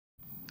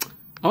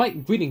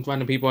Alright, greetings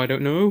random people I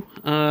don't know.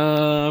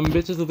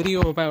 This is a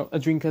video about a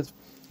Dreamcast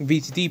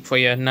VCD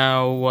player.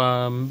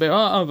 Now, there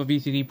are other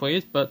VCD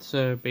players, but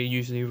they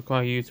usually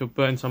require you to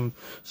burn some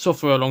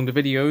software along the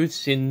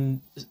videos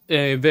in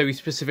a very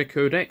specific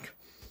codec.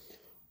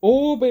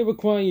 Or they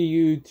require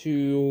you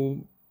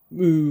to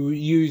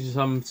use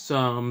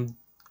some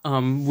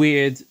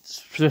weird,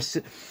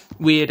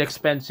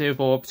 expensive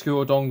or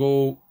obscure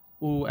dongle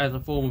as a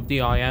form of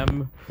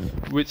DRM,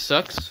 which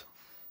sucks.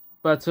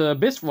 But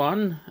this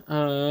one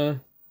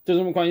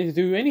doesn't require you to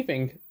do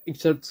anything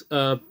except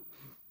put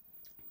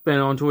it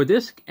onto a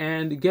disc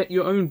and get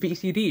your own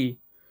VCD.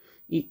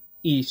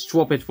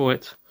 Swap it for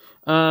it.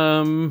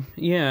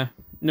 Yeah,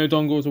 no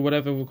dongles or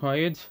whatever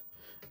required.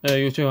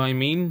 You'll see what I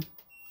mean.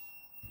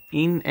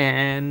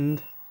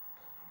 And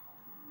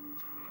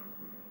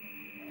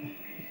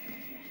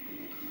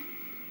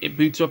it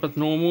boots up as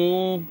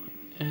normal,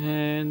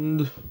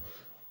 and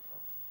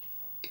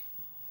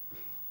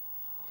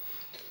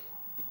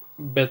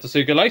better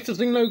Sega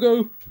licensing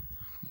logo.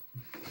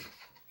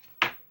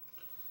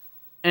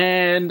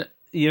 And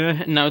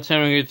yeah, now it's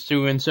telling it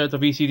to insert the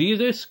VCD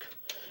disc,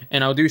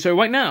 and I'll do so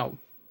right now.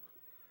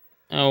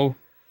 The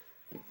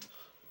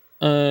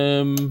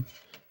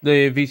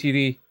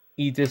VCD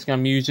disc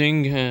I'm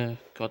using,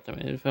 god damn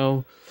it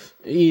fell,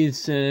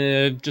 is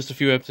just a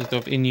few episodes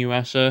of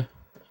Inuyasha,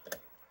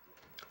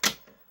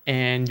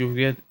 and you'll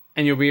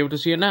be able to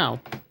see it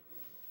now.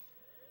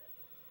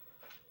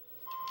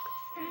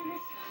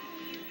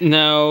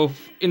 Now,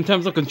 in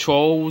terms of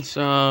controls,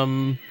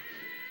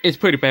 it's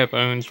pretty bare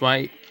bones,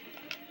 right?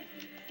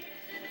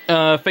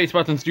 Face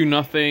buttons do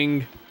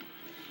nothing.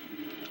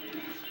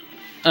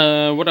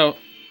 What else?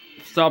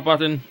 Start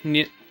button,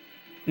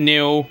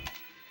 nil.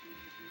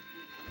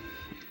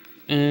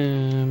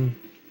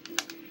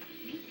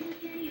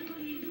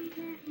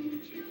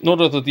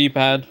 Not at the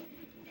D-pad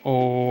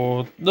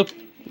or the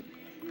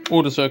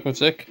circle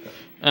stick.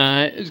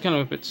 It's kind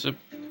of a bit.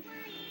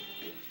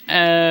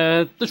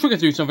 The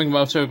triggers do something, but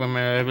I'll show them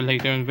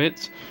later in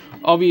bits.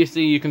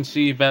 Obviously, you can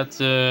see that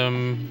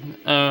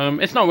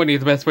it's not really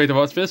the best way to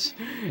watch this.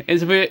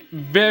 It's a bit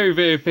very,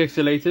 very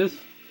pixelated,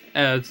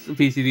 as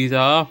VCDs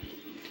are,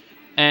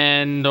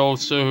 and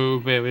also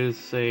there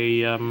is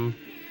a a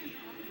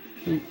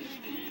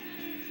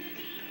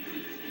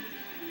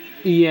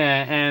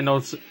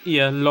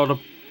lot of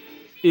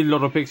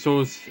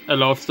pixels, a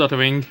lot of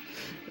stuttering,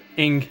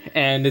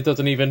 and it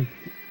doesn't even.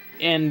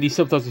 And the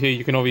subtitles here,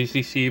 you can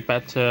obviously see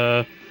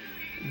that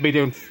they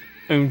don't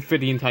fit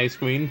the entire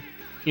screen,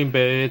 but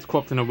it's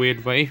cropped in a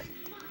weird way.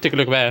 Take a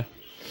look there.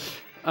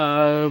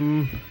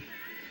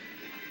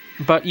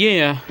 But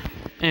yeah,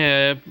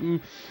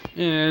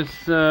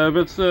 that's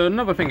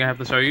another thing I have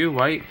to show you,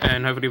 right?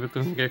 And hopefully it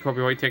doesn't get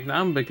copyright taken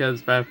down,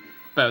 because that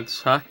would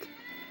suck.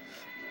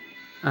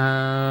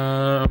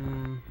 But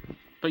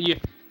yeah.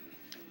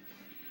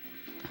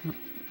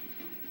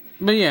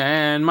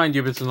 And mind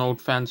you, it's an old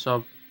fan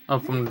sub.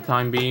 From the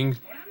time being,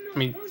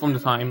 from the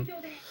time.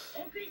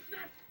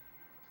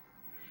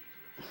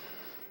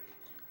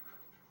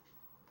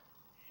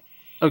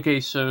 Okay,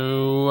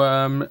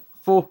 so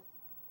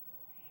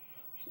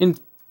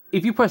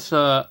if you press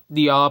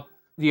the R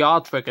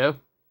trigger,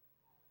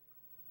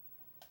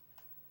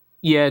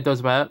 yeah, it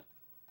does that.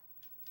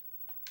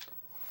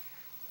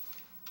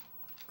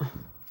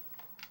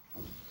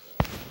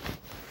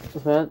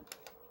 Does that?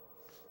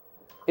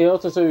 It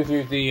also shows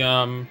you the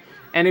and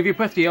if you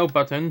press the L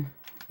button.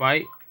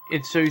 Right,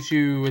 it shows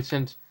you it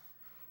just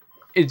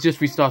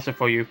restarts it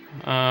for you.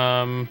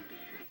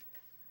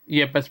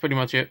 Yeah, that's pretty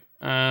much it.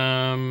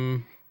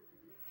 Well,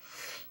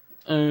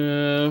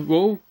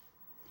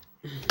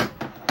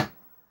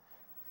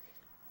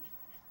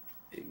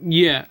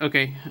 yeah,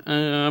 okay.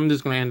 I'm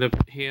just gonna end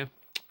up here.